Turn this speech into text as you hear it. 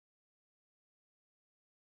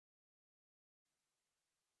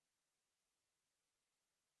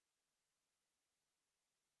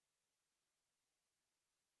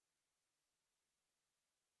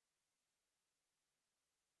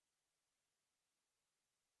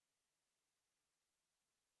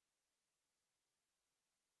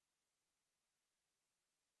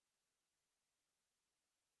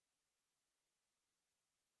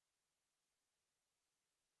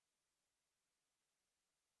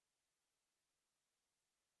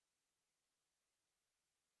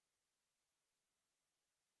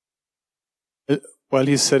While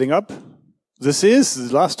he's setting up, this is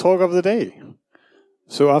the last talk of the day.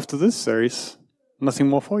 So after this, there is nothing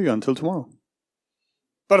more for you until tomorrow.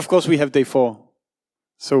 But of course, we have day 4.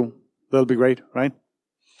 So that'll be great, right?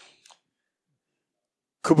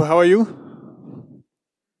 Cooper, how are you?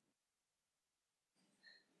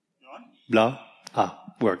 Blah.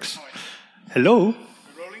 Works. Hello.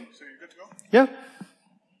 We're rolling, so you're good to go? Yeah.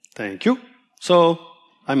 Thank you. So,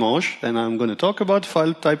 I'm Ange, and I'm going to talk about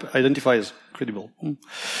file type identifiers. Incredible.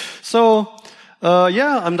 So,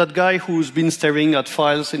 I'm that guy who's been staring at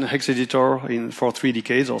files in a hex editor for 3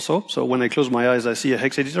 decades or so. So when I close my eyes, I see a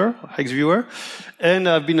hex editor, a hex viewer. And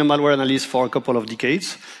I've been a malware analyst for a couple of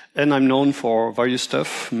decades. And I'm known for various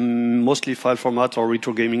stuff, mostly file format or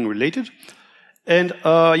retro gaming related. And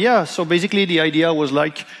so basically the idea was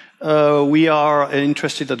like, we are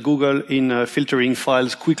interested at Google in filtering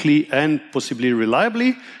files quickly and possibly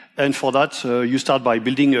reliably. And for that, you start by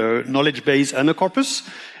building a knowledge base and a corpus.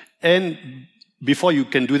 And before you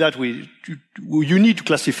can do that, you need to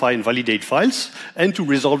classify and validate files and to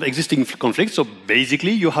resolve existing conflicts. So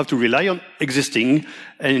basically, you have to rely on existing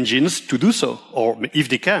engines to do so, or if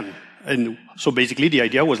they can. And so basically, the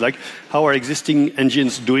idea was like, how are existing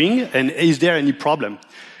engines doing, and is there any problem?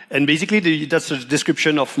 And basically, that's a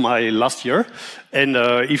description of my last year. And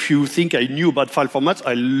if you think I knew about file formats,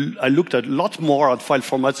 I looked a lot more at file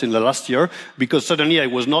formats in the last year, because suddenly I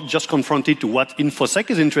was not just confronted to what InfoSec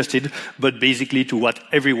is interested, but basically to what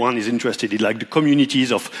everyone is interested in, like the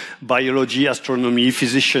communities of biology, astronomy,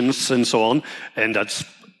 physicians, and so on. And that's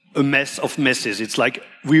a mess of messes. It's like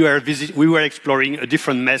we were exploring a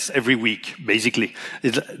different mess every week, basically.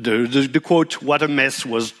 The quote, "What a mess,"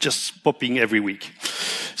 was just popping every week.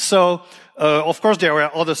 So, of course, there were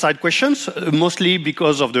other side questions, mostly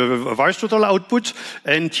because of the virus total output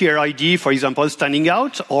and TRID, for example, standing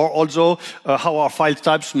out, or also how are file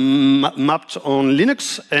types mapped on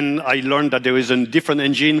Linux. And I learned that there is a different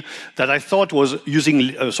engine that I thought was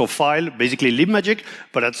using file, basically libmagic,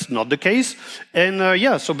 but that's not the case. And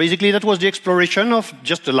so basically that was the exploration of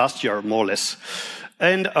just the last year, more or less.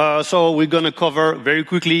 And so we're going to cover very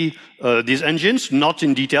quickly these engines, not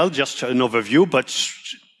in detail, just an overview, but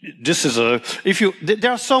this is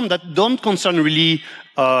there are some that don't concern really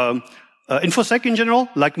InfoSec in general,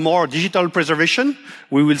 like more digital preservation.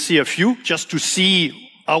 We will see a few just to see,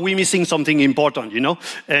 are we missing something important,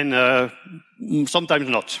 and sometimes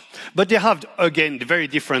not. But they have, again, the very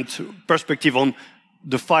different perspective on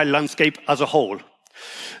the file landscape as a whole.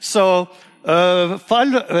 So,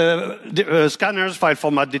 scanners, file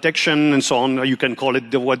format detection, and so on. You can call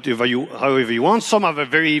it however you want. Some have a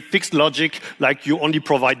very fixed logic, like you only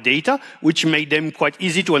provide data, which made them quite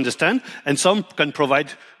easy to understand. And some can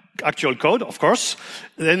provide actual code, of course.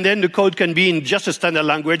 And then the code can be in just a standard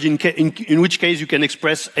language, in which case you can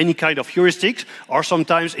express any kind of heuristic, or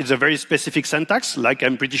sometimes it's a very specific syntax, like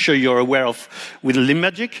I'm pretty sure you're aware of with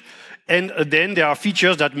libmagic. And then there are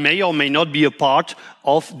features that may or may not be a part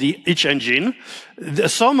of each engine.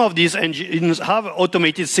 Some of these engines have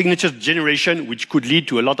automated signature generation, which could lead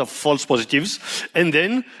to a lot of false positives. And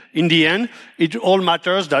then, in the end, it all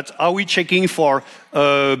matters that are we checking for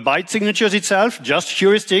byte signatures itself, just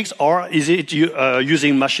heuristics, or is it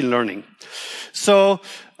using machine learning? So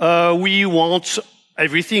we want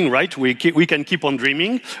everything, right? We can keep on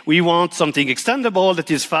dreaming. We want something extendable that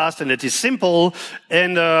is fast and that is simple.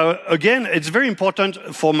 And again, it's very important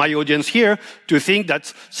for my audience here to think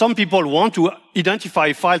that some people want to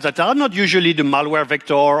identify files that are not usually the malware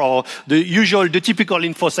vector or the typical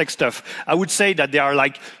InfoSec stuff. I would say that there are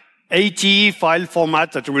like 80 file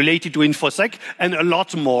formats that are related to InfoSec and a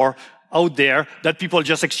lot more out there that people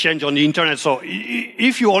just exchange on the internet. So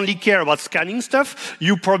if you only care about scanning stuff,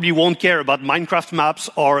 you probably won't care about Minecraft maps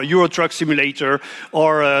or Euro Truck Simulator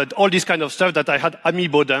or all this kind of stuff that I had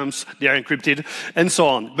Amiibo dumps, they are encrypted, and so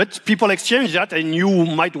on. But people exchange that, and you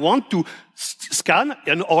might want to scan,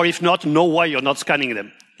 or if not, know why you're not scanning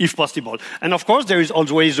them, if possible. And of course, there is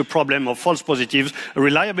always the problem of false positives.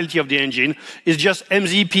 Reliability of the engine is just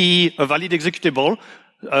MZP, a valid executable.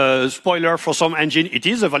 Spoiler for some engine, it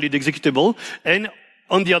is a valid executable. And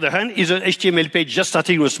on the other hand, is an HTML page just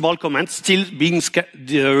starting with a small comment, still being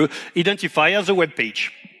identified as a web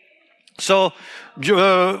page. So,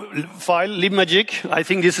 file, libmagic, I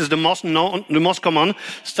think this is the most common.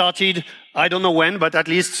 Started, I don't know when, but at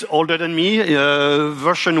least older than me.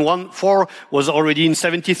 Version 1.4 was already in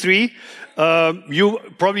 73. You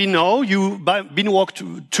probably know,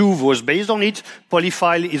 Binwalk 2 was based on it.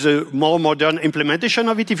 Polyfile is a more modern implementation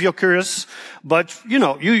of it, if you're curious. But, I'm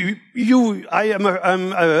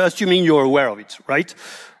assuming you're aware of it, right?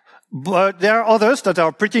 But there are others that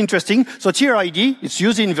are pretty interesting. So tier ID, it's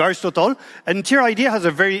used in Aristotle, and tier ID has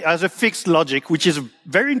a fixed logic, which is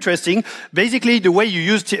very interesting. Basically, the way you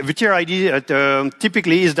use tier ID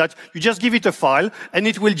typically is that you just give it a file, and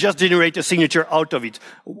it will just generate a signature out of it.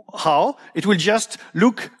 How? It will just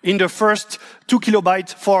look in the first 2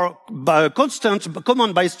 kilobytes for constant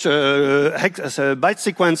common byte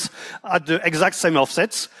sequence at the exact same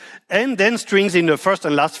offsets, and then strings in the first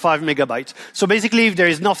and last 5 megabytes. So basically, if there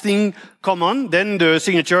is nothing common, then the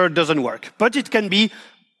signature doesn't work. But it can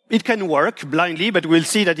work blindly, but we'll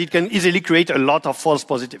see that it can easily create a lot of false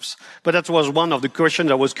positives. But that was one of the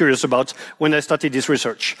questions I was curious about when I started this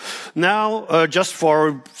research. Now, just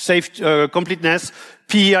for safe completeness,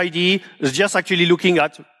 PEID is just actually looking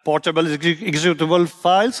at portable executable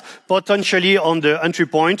files, potentially on the entry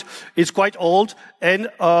point. It's quite old, and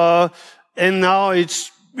now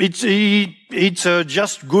it's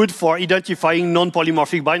just good for identifying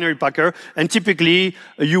non-polymorphic binary packer. And typically,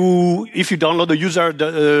 if you download the user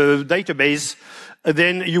database,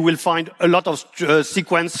 then you will find a lot of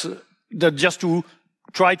sequence that just to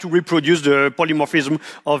try to reproduce the polymorphism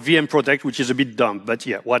of VM Protect, which is a bit dumb, but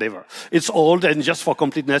yeah, whatever. It's old, and just for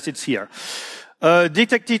completeness, it's here.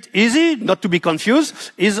 Detect it easy, not to be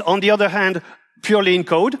confused, is on the other hand purely in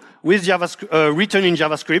code with written in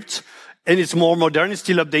JavaScript. And it's more modern, it's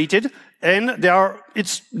still updated. And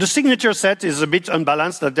the signature set is a bit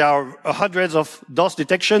unbalanced, that there are hundreds of DOS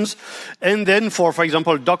detections. And then for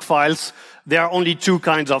example, doc files, there are only 2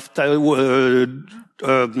 kinds of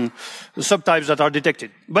subtypes that are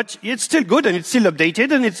detected. But it's still good, and it's still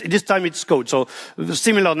updated, and this time it's code. So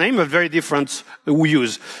similar name, a very different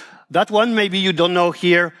use. That one, maybe you don't know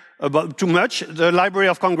here about too much. The Library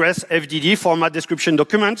of Congress, FDD, Format Description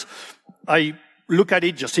Document. I look at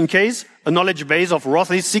it just in case. A knowledge base of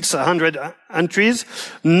roughly 600 entries.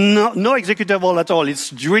 No executable at all.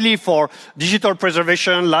 It's really for digital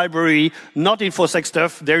preservation, library, not InfoSec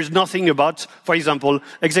stuff. There's nothing about, for example,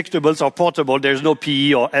 executables are portable. There's no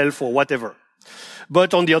PE or ELF or whatever.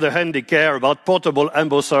 But on the other hand, they care about portable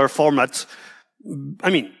embosser formats. I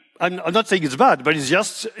mean, I'm not saying it's bad, but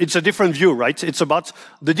it's a different view, right? It's about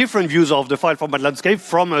the different views of the file format landscape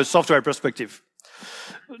from a software perspective.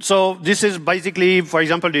 So this is basically, for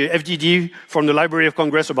example, the FDD from the Library of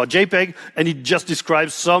Congress about JPEG, and it just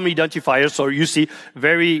describes some identifiers. So you see,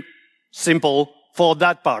 very simple for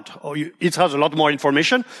that part. It has a lot more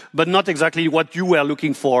information, but not exactly what you were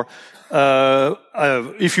looking for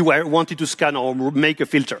if you wanted to scan or make a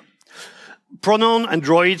filter. Pronoun and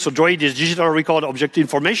Droid. So Droid is digital record object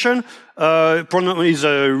information. Pronoun is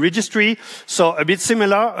a registry. So a bit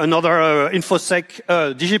similar. Another InfoSec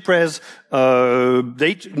DigiPres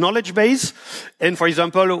knowledge base. And for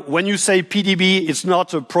example, when you say PDB, it's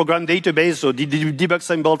not a program database, so the debug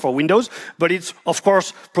symbol for Windows, but it's of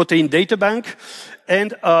course Protein Data Bank.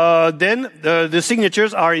 And then the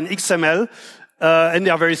signatures are in XML, and they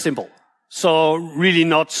are very simple. So really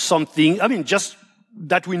not something. I mean, just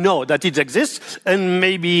that we know that it exists, and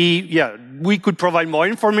maybe, yeah, we could provide more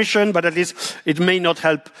information, but at least it may not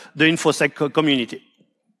help the InfoSec community.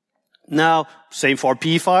 Now, same for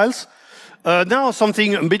PE files. Now,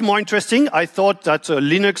 something a bit more interesting. I thought that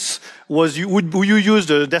Linux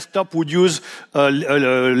the desktop would use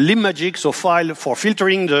libmagic, so file for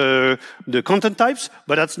filtering the content types,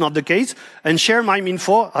 but that's not the case. And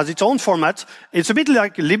ShareMyInfo has its own format. It's a bit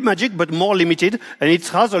like libmagic, but more limited, and it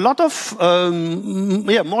has a lot of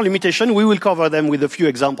more limitation. We will cover them with a few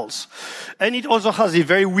examples. And it also has a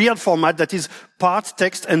very weird format that is part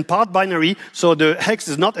text and part binary, so the hex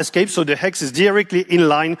is not escaped, so the hex is directly in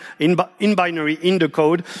line in binary in the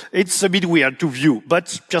code. It's a bit weird to view,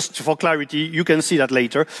 but just for clarity, you can see that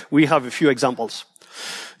later. We have a few examples.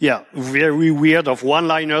 Yeah, very weird of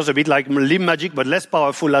one-liners, a bit like libmagic, but less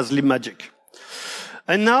powerful as libmagic.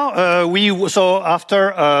 And now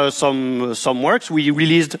after some works, we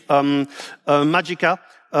released Magica.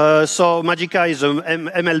 So Magica is an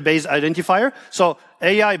ML-based identifier. So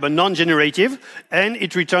AI, but non-generative, and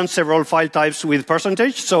it returns several file types with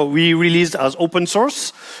percentage. So we released as open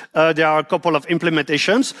source. There are a couple of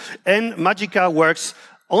implementations, and Magica works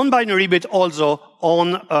on binary, but also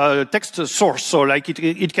on text source. So like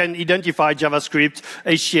it can identify JavaScript,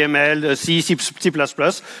 HTML, C, C++.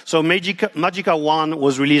 So Magica 1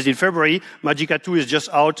 was released in February. Magica 2 is just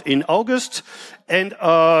out in August. And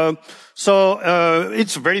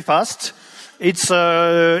it's very fast. It's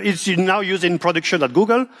now used in production at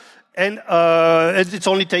Google. And it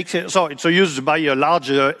only takes, so it's used by a large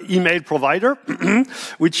email provider,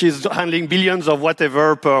 which is handling billions of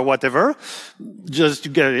whatever per whatever. Just to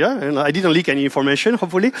get, yeah, and I didn't leak any information,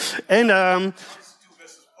 hopefully. And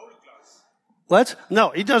What?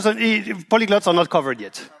 No, it doesn't. Polyglots are not covered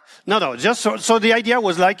yet. No. Just so the idea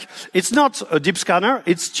was like, it's not a deep scanner.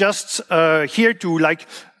 It's just here to like,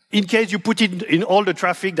 in case you put it in all the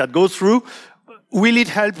traffic that goes through, will it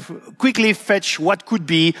help quickly fetch what could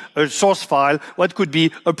be a source file, what could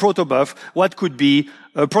be a protobuf, what could be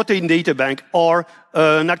a protein data bank, or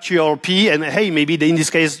an actual P, and hey, maybe in this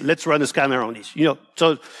case, let's run a scanner on it. You know,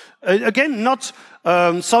 so again, not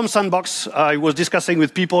some sandbox I was discussing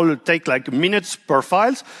with people take like minutes per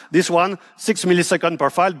files. This one, 6 milliseconds per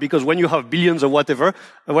file, because when you have billions or whatever,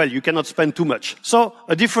 well, you cannot spend too much. So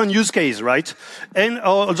a different use case, right? And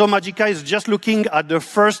although Magica is just looking at the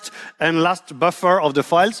first and last buffer of the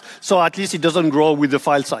files, so at least it doesn't grow with the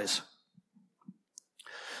file size.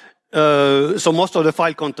 So most of the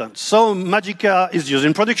file content. So Magica is used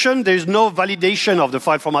in production. There is no validation of the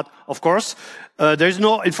file format, of course. There is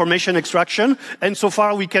no information extraction. And so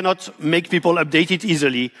far, we cannot make people update it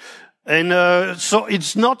easily. And so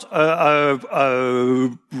it's not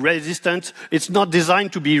resistant. It's not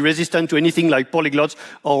designed to be resistant to anything like polyglots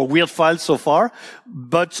or weird files so far.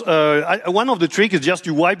 But one of the tricks is just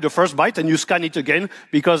you wipe the first byte and you scan it again,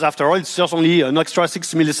 because after all, it's just only an extra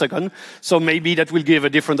 6 milliseconds. So maybe that will give a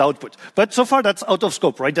different output. But so far, that's out of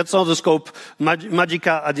scope, right? That's not the scope.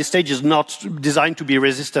 Magica at this stage is not designed to be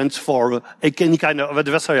resistant for any kind of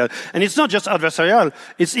adversarial. And it's not just adversarial.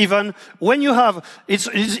 It's even when you have,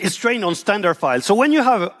 it's trained on standard files. So when you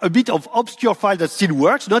have a bit of obscure file that still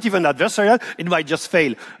works, not even adversarial, it might just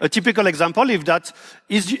fail. A typical example of that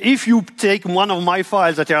is if you take one of my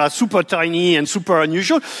files that are super tiny and super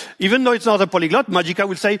unusual, even though it's not a polyglot, Magica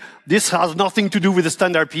will say, this has nothing to do with the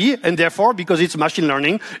standard P, and therefore, because it's machine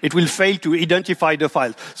learning, it will fail to identify the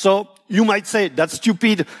file. So you might say that's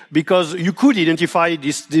stupid because you could identify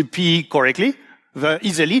the P correctly,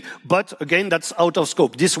 easily, but again, that's out of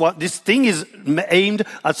scope. This thing is aimed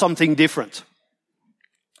at something different.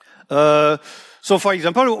 So, for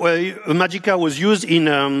example, Magica was used in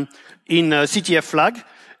CTF flag,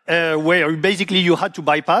 where basically you had to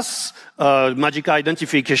bypass Magica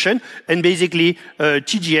identification, and basically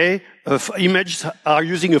TGA images are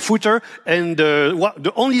using a footer, and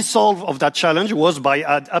the only solve of that challenge was by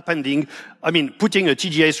putting a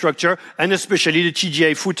TGA structure, and especially the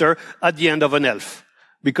TGA footer at the end of an ELF,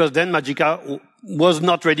 because then Magica was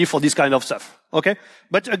not ready for this kind of stuff. Okay,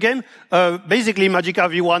 but again, basically Magica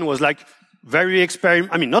V1 was like very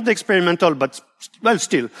not experimental, but well,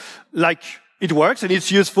 still like. It works and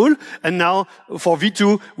it's useful. And now for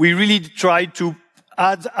V2, we really tried to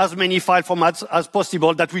add as many file formats as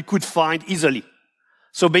possible that we could find easily.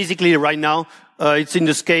 So basically right now, it's in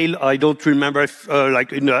the scale, I don't remember if,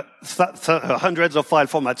 like in hundreds of file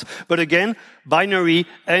formats. But again, binary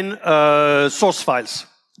and source files.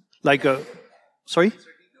 Like, sorry?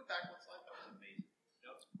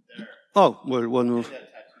 Oh, well, one more.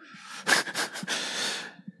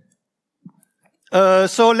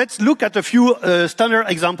 So let's look at a few standard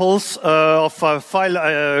examples of file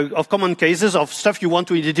of common cases of stuff you want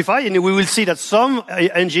to identify, and we will see that some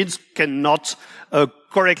engines cannot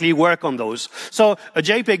correctly work on those. So a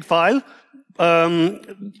JPEG file,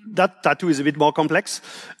 that tattoo is a bit more complex.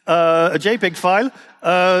 A JPEG file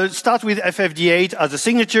start with FFD8 as a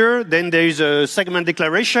signature, then there is a segment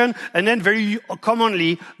declaration, and then very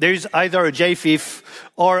commonly there is either a JFIF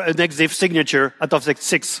or an EXIF signature at offset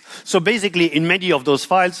 6. So basically, in many of those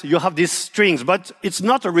files, you have these strings, but it's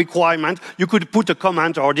not a requirement. You could put a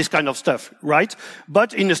comment or this kind of stuff, right?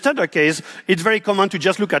 But in the standard case, it's very common to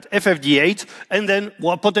just look at FFD8 and then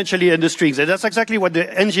potentially in the strings. And that's exactly what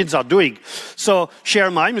the engines are doing. So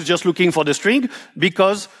ShareMime is just looking for the string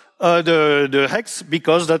because the hex,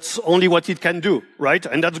 because that's only what it can do, right?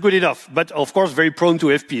 And that's good enough. But of course, very prone to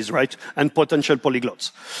FPs, right? And potential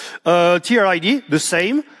polyglots. TRID, the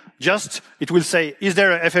same. Just, it will say, is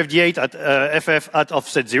there a FFD8 at FF at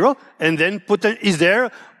offset 0? And then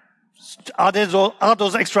are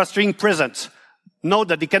those extra strings present? Note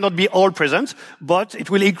that they cannot be all present, but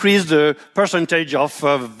it will increase the percentage of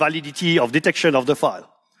validity of detection of the file.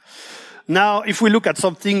 Now, if we look at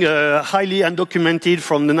something highly undocumented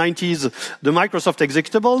from the 90s, the Microsoft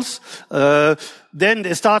executables, then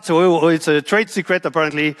they start, it's a trade secret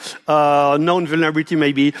apparently, known vulnerability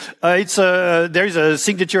maybe. There is a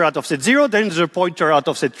signature at offset 0, then there's a pointer at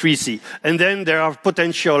offset 3C. And then there are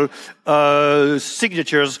potential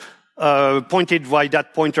signatures pointed by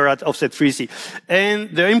that pointer at offset 3C. And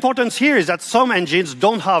the importance here is that some engines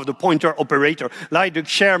don't have the pointer operator, like the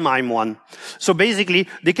ShareMime one. So basically,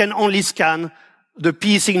 they can only scan the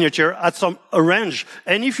P signature at some range.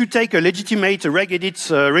 And if you take a legitimate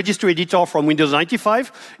regedit registry editor from Windows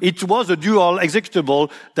 95, it was a dual executable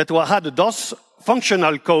that had a DOS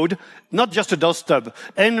functional code, not just a DOS stub.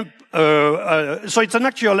 And so it's an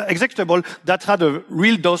actual executable that had a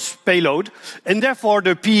real DOS payload, and therefore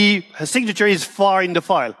the P signature is far in the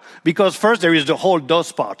file, because first there is the whole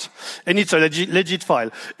DOS part, and it's a legit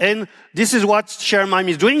file. And this is what ShareMime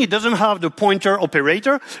is doing. It doesn't have the pointer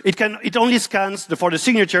operator. It only scans for the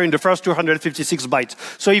signature in the first 256 bytes.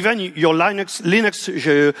 So even your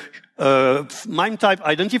Linux MIME type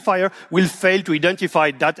identifier will fail to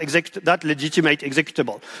identify that legitimate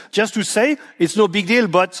executable. Just to say, it's no big deal,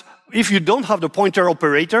 but if you don't have the pointer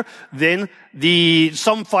operator, then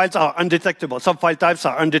some files are undetectable. Some file types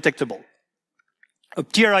are undetectable. A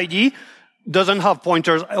tier ID doesn't have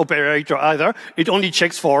pointer operator either. It only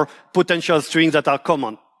checks for potential strings that are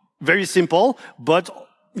common. Very simple, but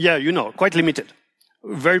yeah, quite limited.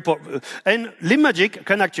 And LibMagic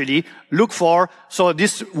can actually look for, so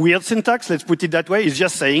this weird syntax, let's put it that way, is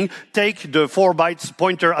just saying, take the 4 bytes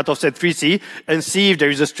pointer at offset 3C and see if there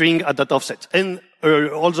is a string at that offset. And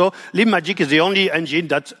also, LibMagic is the only engine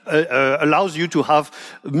that allows you to have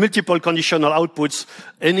multiple conditional outputs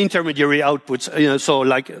and intermediary outputs. So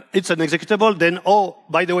like, it's an executable, then,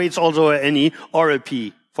 by the way, it's also an NE or a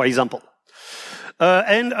P, for example.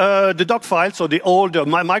 And the doc file, so the old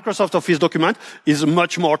Microsoft Office document, is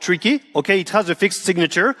much more tricky. Okay, it has a fixed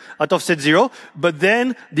signature at offset 0, but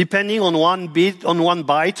then depending on one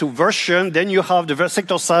byte version, then you have the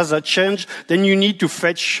sector size that change, then you need to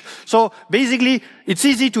fetch. So basically, it's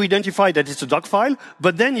easy to identify that it's a doc file,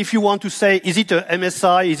 but then if you want to say, is it a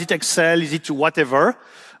MSI, is it Excel, is it whatever,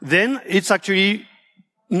 then it's actually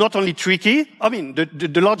not only tricky, I mean,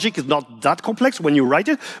 the logic is not that complex when you write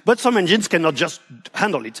it, but some engines cannot just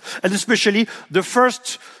handle it. And especially the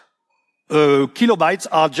first kilobytes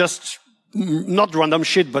are just not random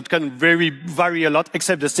shit, but can vary a lot,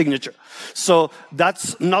 except the signature. So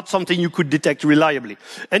that's not something you could detect reliably.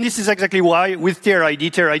 And this is exactly why with tier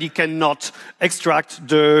ID cannot extract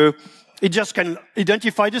it just can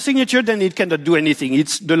identify the signature, then it cannot do anything.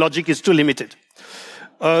 The logic is too limited.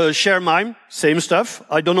 ShareMime, same stuff.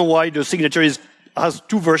 I don't know why the signature has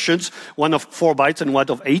 2 versions, one of 4 bytes and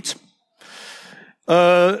one of 8.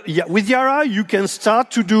 With Yara, you can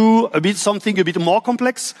start to do something a bit more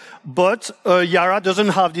complex, but Yara doesn't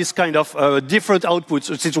have this kind of different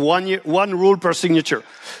outputs. It's one rule per signature.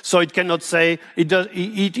 So it cannot say, it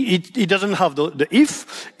doesn't have the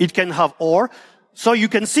if, it can have or. So you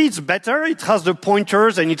can see it's better, it has the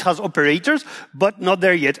pointers and it has operators, but not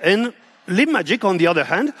there yet. And LibMagic, on the other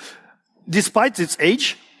hand, despite its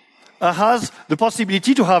age, has the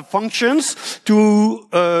possibility to have functions to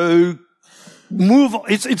move.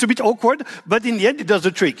 It's a bit awkward, but in the end, it does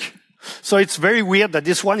the trick. So it's very weird that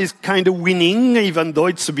this one is kind of winning, even though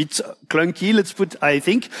it's a bit clunky, I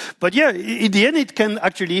think. But yeah, in the end, it can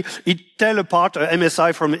actually, tell apart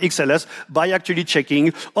MSI from XLS by actually checking,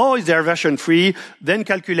 is there version 3? Then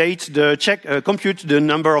calculate compute the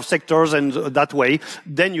number of sectors, and that way,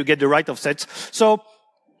 then you get the right offsets. So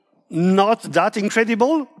not that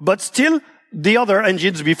incredible, but still, the other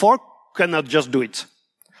engines before cannot just do it.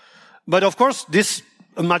 But of course, this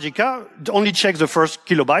Magica only checks the first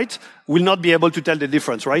kilobyte, will not be able to tell the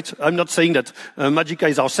difference, right? I'm not saying that Magica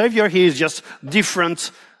is our savior. He is just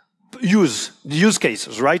different use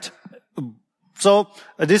cases, right? So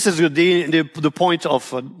this is the point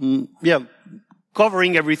of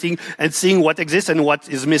covering everything and seeing what exists and what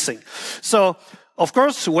is missing. So of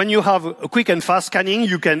course, when you have a quick and fast scanning,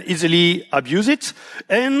 you can easily abuse it.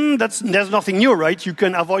 And there's nothing new, right? You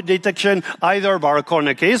can avoid detection either by a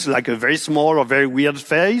corner case, like a very small or very weird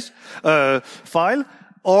file,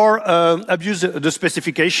 or abuse the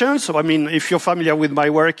specifications. So, I mean, if you're familiar with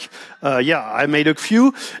my work, I made a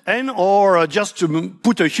few. Or just to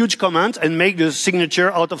put a huge command and make the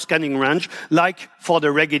signature out of scanning range, like for the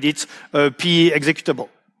regedit P executable.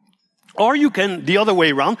 Or you can, the other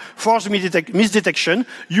way around, force misdetection.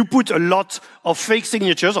 You put a lot of fake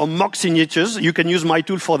signatures or mock signatures. You can use my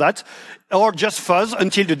tool for that. Or just fuzz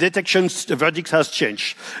until the detection verdict has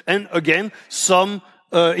changed. And again,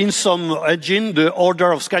 in some engine, the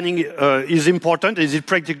order of scanning is important. Is it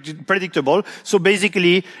predictable? So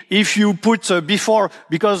basically, if you put before,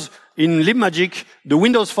 because in LibMagic, the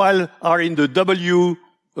Windows file are in the W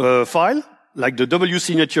file, like the W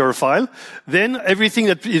signature file, then everything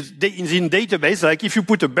that is in database, like if you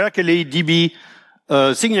put a Berkeley DB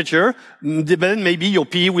signature, then maybe your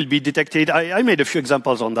P will be detected. I made a few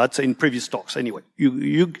examples on that in previous talks. Anyway,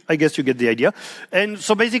 I guess you get the idea. And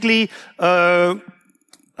so basically,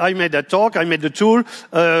 I made that talk, I made the tool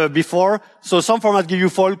before. So some formats give you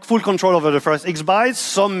full control over the first X bytes.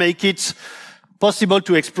 Some make it possible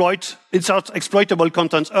to insert exploitable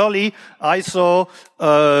contents early, ISO,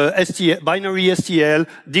 binary STL,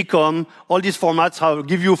 DCOM, all these formats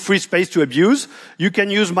give you free space to abuse. You can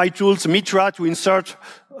use my tools, Mitra, to insert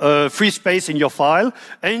free space in your file,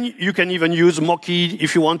 and you can even use Mocky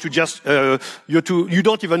if you want to just, you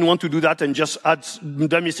don't even want to do that and just add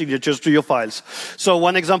dummy signatures to your files. So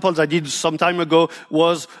one example I did some time ago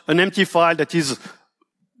was an empty file that is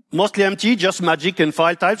mostly empty, just magic and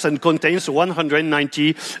file types, and contains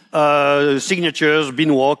 190 signatures,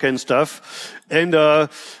 bin walk and stuff. And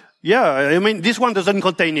yeah, I mean, this one doesn't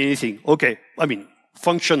contain anything. Okay, I mean,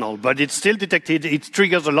 functional, but it's still detected. It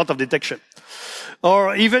triggers a lot of detection.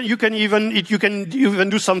 Or even you can even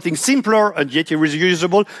do something simpler and yet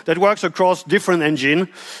reusable that works across different engines.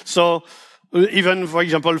 So even, for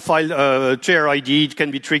example, file chair ID, it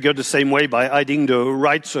can be triggered the same way by adding the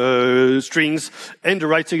right strings and the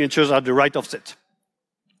right signatures at the right offset.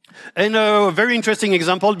 And a very interesting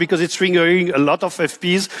example, because it's triggering a lot of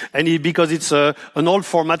FPs, and because it's an old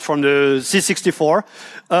format from the C64.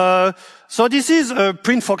 So this is a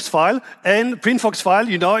printfox file, and printfox file,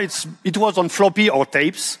 you know, it was on floppy or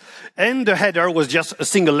tapes, and the header was just a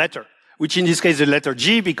single letter, which in this case is the letter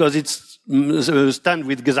G, because it's stand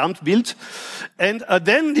with Gesamtbild. And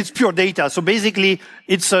then it's pure data. So basically,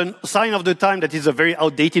 it's a sign of the time that is a very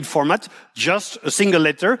outdated format, just a single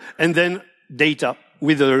letter, and then data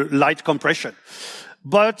with a light compression.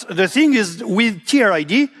 But the thing is, with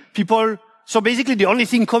TRID, so basically the only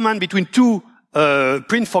thing common between two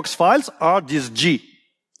printfox files are this G.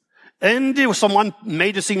 And someone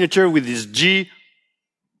made a signature with this G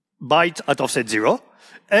byte at offset 0.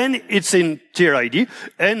 And it's in TRID.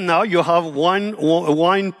 And now you have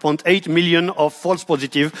 1.8 million of false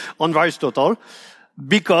positive on various total,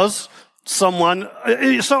 because someone,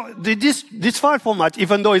 so this file format,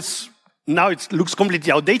 even though now it looks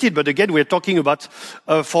completely outdated, but again, we're talking about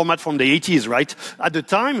a format from the 80s, right? At the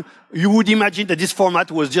time, you would imagine that this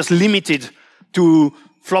format was just limited to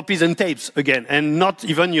floppies and tapes again, and not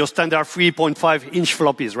even your standard 3.5-inch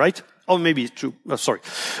floppies, right? Or maybe it's true, sorry.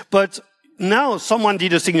 But now someone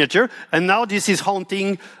did a signature, and now this is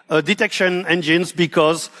haunting detection engines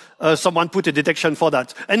because someone put a detection for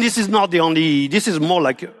that. And this is not the only, this is more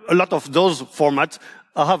like a lot of those formats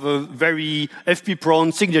have a very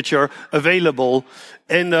FP-prone signature available.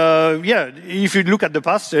 And yeah, if you look at the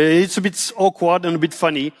past, it's a bit awkward and a bit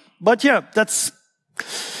funny. But yeah, that's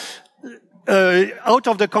out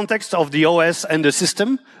of the context of the OS and the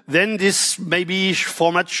system, then this maybe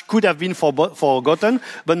format could have been forgotten.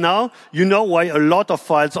 But now you know why a lot of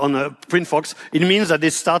files on a printfox, it means that they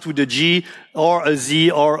start with a G or a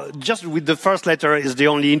Z, or just with the first letter is the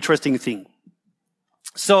only interesting thing.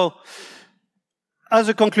 So, as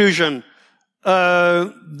a conclusion, there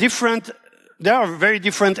are very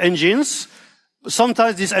different engines.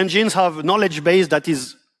 Sometimes these engines have knowledge base that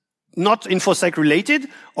is not InfoSec related,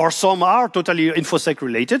 or some are totally InfoSec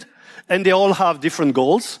related, and they all have different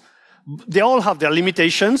goals. They all have their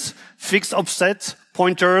limitations, fixed offset,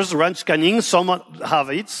 pointers, range scanning. Some have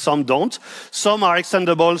it, some don't. Some are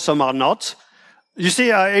extendable, some are not. You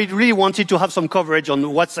see, I really wanted to have some coverage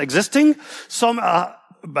on what's existing. Some are,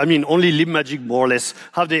 I mean, only libmagic, more or less,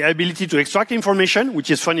 have the ability to extract information, which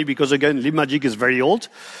is funny because, again, libmagic is very old.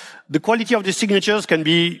 The quality of the signatures can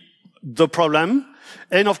be the problem.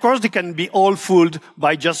 And of course, they can be all fooled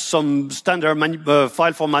by just some standard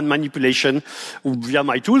file format manipulation via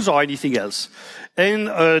my tools or anything else. And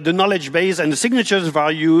the knowledge base and the signatures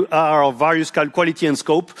value are of various quality and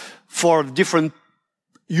scope for different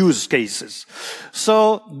use cases.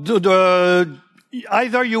 So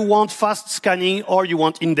either you want fast scanning or you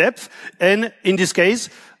want in-depth. And in this case,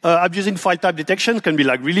 abusing file type detection can be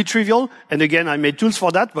like really trivial. And again, I made tools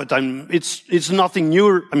for that, but it's nothing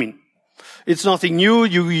new. I mean, it's nothing new.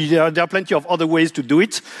 There are plenty of other ways to do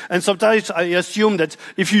it. And sometimes I assume that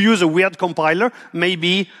if you use a weird compiler,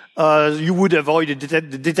 maybe you would avoid the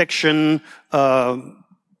detection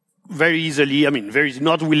very easily. I mean,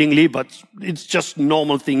 not willingly, but it's just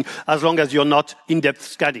normal thing as long as you're not in-depth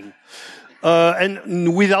scanning.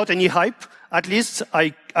 And without any hype, at least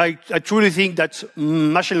I truly think that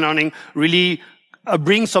machine learning really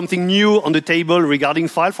brings something new on the table regarding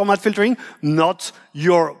file format filtering, not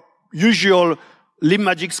your usual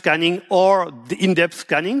libmagic scanning or the in-depth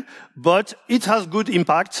scanning, but it has good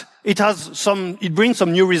impact. It brings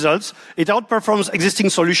some new results. It outperforms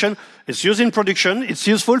existing solution. It's used in production. It's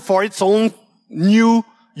useful for its own new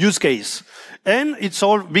use case. And it's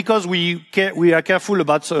all because we are careful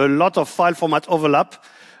about a lot of file format overlap.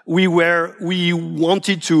 We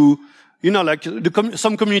wanted to you know, like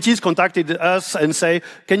some communities contacted us and say,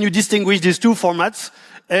 can you distinguish these two formats?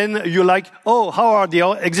 And you're like, oh, how are the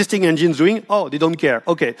existing engines doing? Oh, they don't care.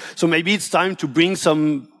 Okay. So maybe it's time to bring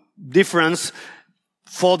some difference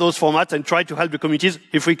for those formats and try to help the communities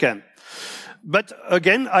if we can. But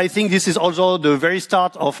again, I think this is also the very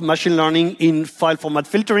start of machine learning in file format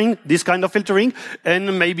filtering, this kind of filtering,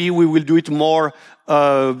 and maybe we will do it more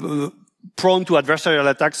prone to adversarial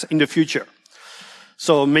attacks in the future.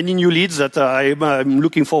 So many new leads that I'm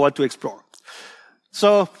looking forward to explore.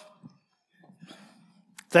 So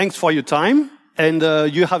thanks for your time, and do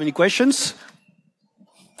you have any questions?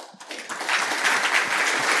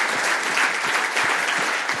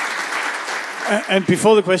 And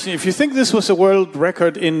before the question, if you think this was a world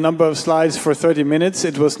record in number of slides for 30 minutes,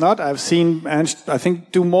 it was not. I've seen Ange, I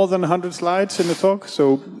think, do more than 100 slides in the talk.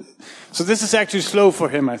 So this is actually slow for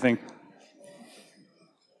him, I think.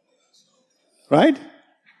 Right?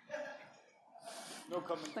 No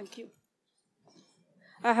comment. Thank you.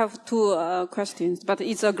 I have two questions, but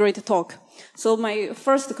it's a great talk. So my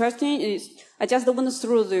first question is, I just went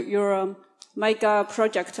through your mega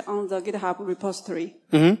project on the GitHub repository.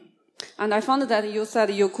 Mm-hmm. And I found that you said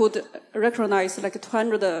you could recognize like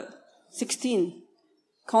 216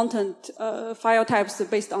 content file types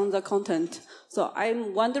based on the content. So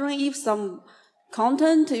I'm wondering if some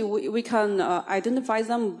content, we can identify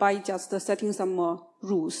them by just setting some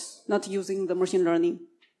rules, not using the machine learning.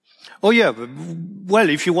 Oh yeah, well,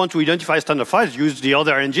 if you want to identify standard files, use the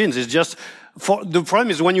other engines. It's just the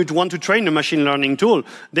problem is when you want to train a machine learning tool,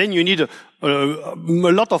 then you need a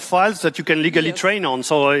lot of files that you can legally train on.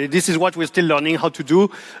 So this is what we're still learning how to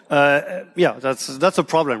do. Yeah, that's a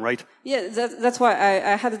problem, right? Yeah, that's why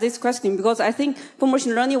I had this question, because I think for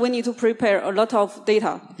machine learning we need to prepare a lot of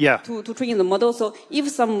data to train the model. So if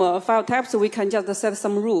some file types, we can just set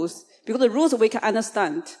some rules, because the rules we can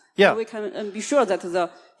understand. Yeah, so we can be sure that the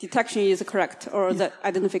detection is correct or the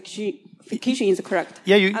identification is correct.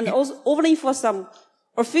 Yeah, and also only for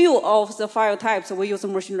a few of the file types we use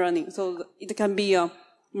machine learning, so it can be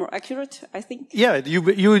more accurate, I think. Yeah, you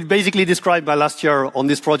basically described by last year on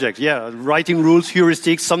this project. Yeah, writing rules,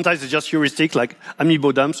 heuristics. Sometimes it's just heuristic, like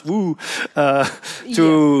amiibo dumps. Woo.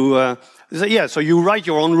 So you write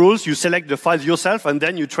your own rules, you select the files yourself, and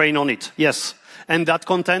then you train on it. Yes, and that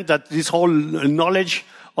content, that this whole knowledge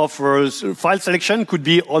of file selection could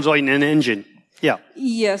be also in an engine. Yeah.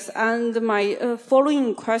 Yes, and my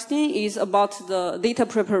following question is about the data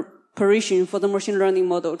preparation for the machine learning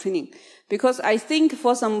model training. Because I think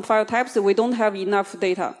for some file types, we don't have enough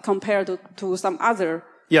data compared to some other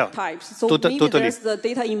types. So maybe there's the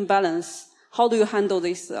data imbalance. How do you handle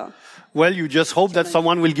this? Well, you just hope that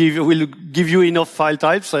someone will give you enough file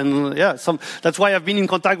types, and that's why I've been in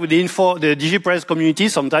contact with the DigiPress community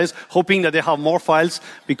sometimes, hoping that they have more files,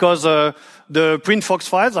 because the printfox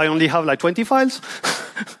files, I only have like 20 files.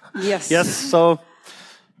 Yes. Yes. So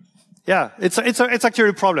yeah, it's actually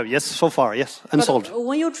a problem. Yes, so far, yes, and solved.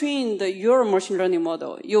 When you trained your machine learning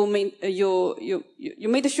model, you made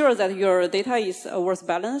sure that your data is worth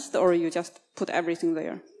balanced, or you just put everything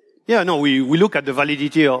there? Yeah, no, we look at the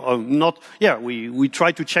validity of we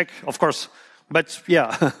try to check, of course, but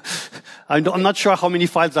yeah, I'm not sure how many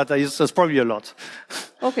files that is. That's probably a lot.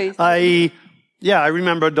 Okay. I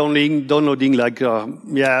remember downloading like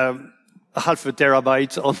half a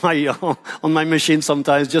terabyte on my machine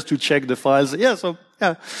sometimes just to check the files. Yeah, so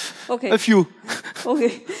yeah, okay, a few.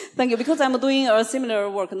 Okay, thank you. Because I'm doing a similar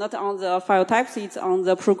work, not on the file types, it's on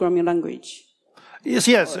the programming language.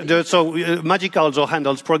 Yes. So Magic also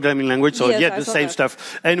handles programming language, so yes, the same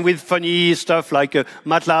stuff. And with funny stuff like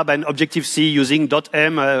MATLAB and Objective-C using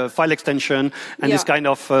 .m file extension and this kind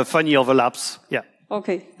of funny overlaps. Yeah.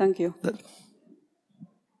 Okay, thank you.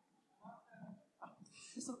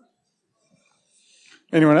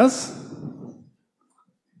 Anyone else?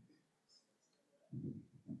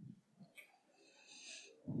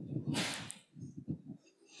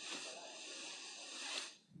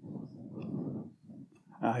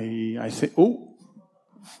 I say,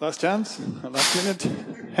 last chance, last minute,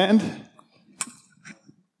 hand.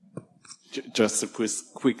 Just a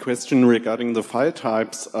quick question regarding the file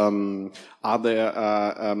types. Are there?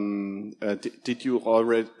 Did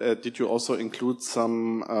you also include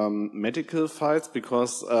some medical files?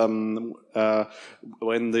 Because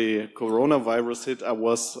when the coronavirus hit, I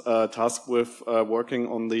was tasked with working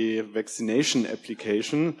on the vaccination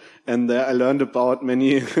application, and there I learned about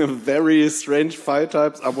many very strange file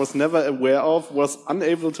types I was never aware of. Was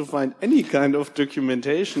unable to find any kind of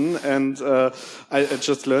documentation, and I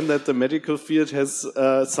just learned that the medical field has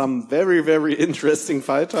some very, very interesting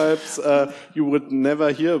file types. you would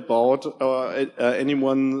never hear about, or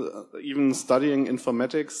anyone even studying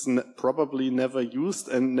informatics probably never used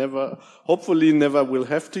and hopefully never will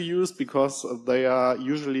have to use, because they are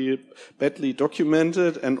usually badly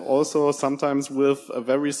documented and also sometimes with a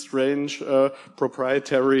very strange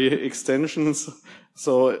proprietary extensions.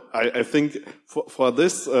 So I think for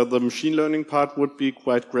this, the machine learning part would be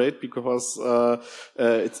quite great, because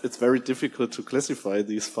it's very difficult to classify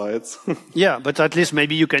these files. Yeah, but at least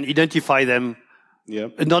maybe you can identify them. Yeah.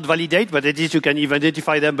 Not validate, but at least you can even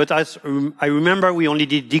identify them. But as I remember, we only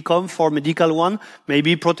did DCOM for medical one,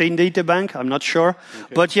 maybe protein data bank, I'm not sure.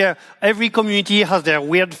 Okay. But yeah, every community has their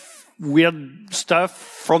weird stuff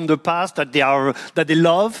from the past that they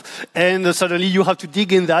love, and suddenly you have to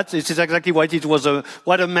dig in that. This is exactly what it was.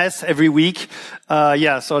 What a mess every week.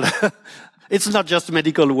 Yeah, so it's not just the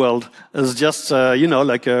medical world. It's just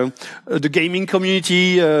like the gaming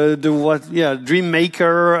community, Dream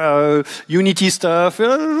Maker, Unity stuff,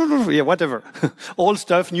 yeah, whatever, old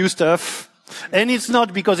stuff, new stuff, and it's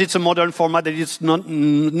not because it's a modern format that it's not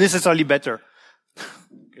necessarily better.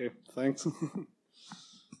 Okay, thanks.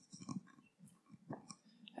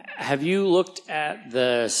 Have you looked at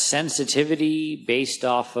the sensitivity based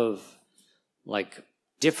off of like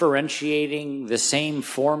differentiating the same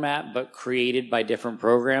format but created by different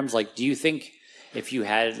programs? Like, do you think if you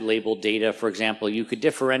had labeled data, for example, you could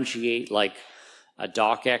differentiate like a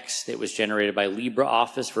docx that was generated by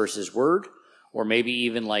LibreOffice versus Word, or maybe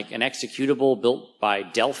even like an executable built by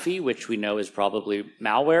Delphi, which we know is probably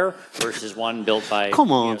malware, versus one built by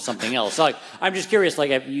something else? So, like, I'm just curious,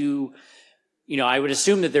 like, have you... I would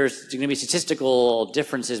assume that there's going to be statistical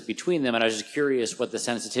differences between them, and I was just curious what the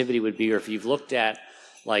sensitivity would be, or if you've looked at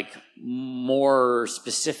like more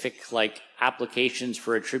specific like applications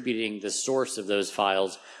for attributing the source of those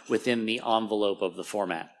files within the envelope of the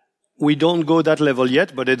format. We don't go that level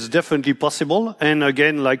yet, but it's definitely possible. And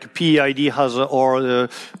again, like PID has,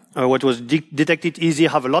 what was detected easy,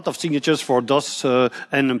 have a lot of signatures for DOS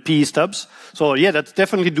and PE stubs. So yeah, that's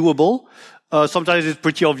definitely doable. Sometimes it's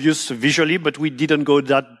pretty obvious visually, but we didn't go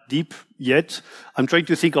that deep yet. I'm trying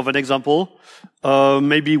to think of an example.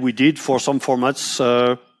 Maybe we did for some formats.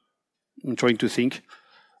 I'm trying to think.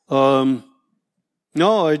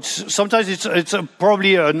 No, sometimes it's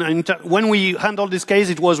probably when we handled this case,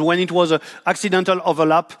 it was when it was an accidental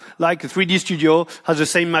overlap, like 3D Studio has the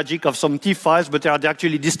same magic of some TIFF files, but they are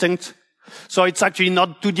actually distinct. So it's actually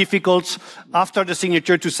not too difficult after the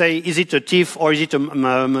signature to say, is it a TIFF or is it a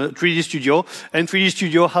 3D Studio? And 3D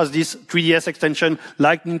Studio has this 3DS extension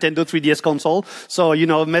like Nintendo 3DS console. So,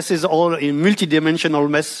 messes all in multi-dimensional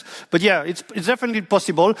mess. But yeah, it's definitely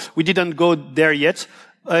possible. We didn't go there yet.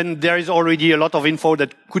 And there is already a lot of info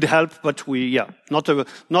that could help, but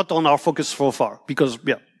not on our focus so far, because,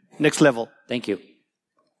 next level. Thank you.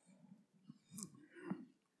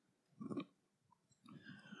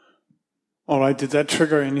 All right, did that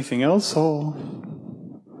trigger anything else, or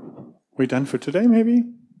we done for today, maybe?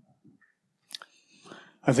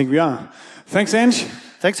 I think we are. Thanks, Ange.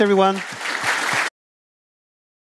 Thanks, everyone.